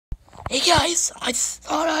Hey guys, I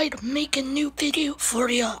thought I'd make a new video for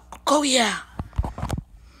you. Oh yeah.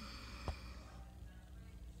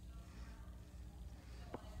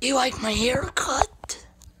 You like my haircut?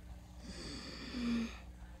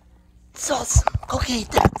 It's awesome. Okay,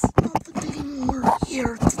 that's not the thing we're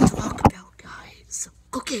here to talk about, guys.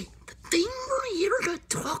 Okay, the thing we're here to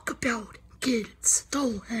talk about, kids.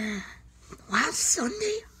 So, last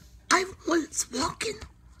Sunday, I was going to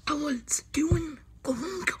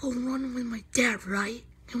run with my dad, right?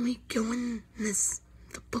 And we go in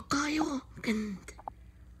the book aisle, and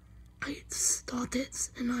I saw this,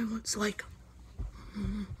 and I was like,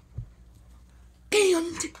 and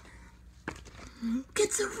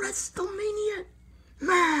it's a WrestleMania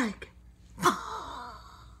mag.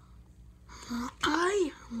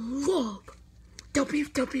 I love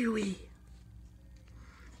WWE.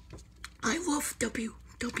 I love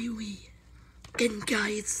WWE. And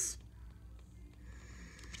guys,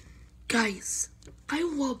 I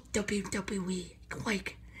love WWE.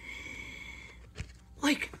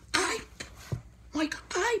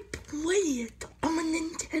 I play it on a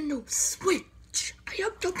Nintendo Switch. I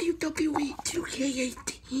have WWE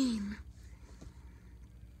 2K18.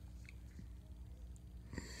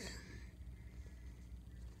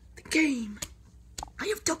 The game. I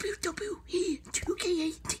have WWE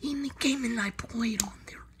 2K18, the game, and I played on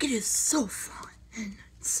there. It is so fun. And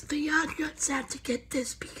I just had to get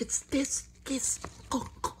this because this is a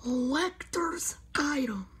collector's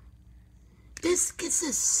item. This is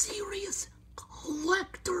a serious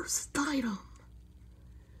collector's item.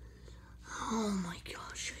 Oh my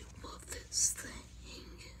gosh, I love this thing.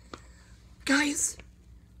 Guys,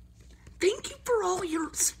 thank you for all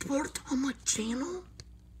your support on my channel.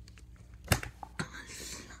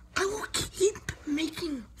 I will keep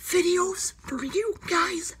making videos for you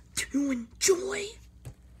guys to enjoy.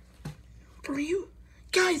 For you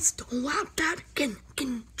guys to go out there and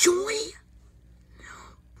enjoy.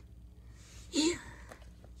 Yeah.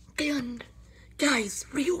 And guys,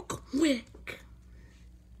 real quick.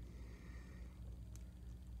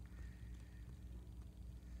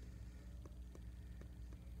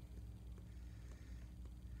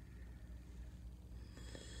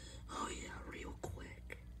 Oh yeah, real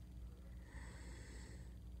quick.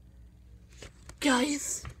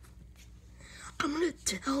 Guys, I'm gonna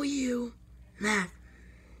tell you that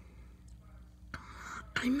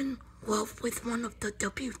I'm in love with one of the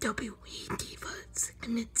WWE divas,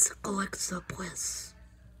 and it's Alexa Bliss.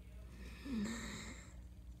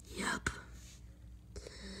 Yep.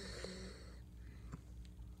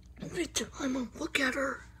 Every time I look at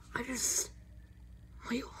her,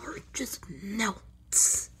 my heart just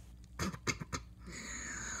melts.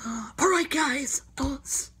 Alright guys, I'll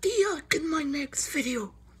see you in my next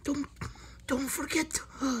video. Don't forget to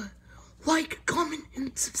like, comment,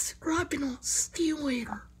 and subscribe, and I'll see you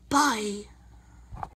later. Bye.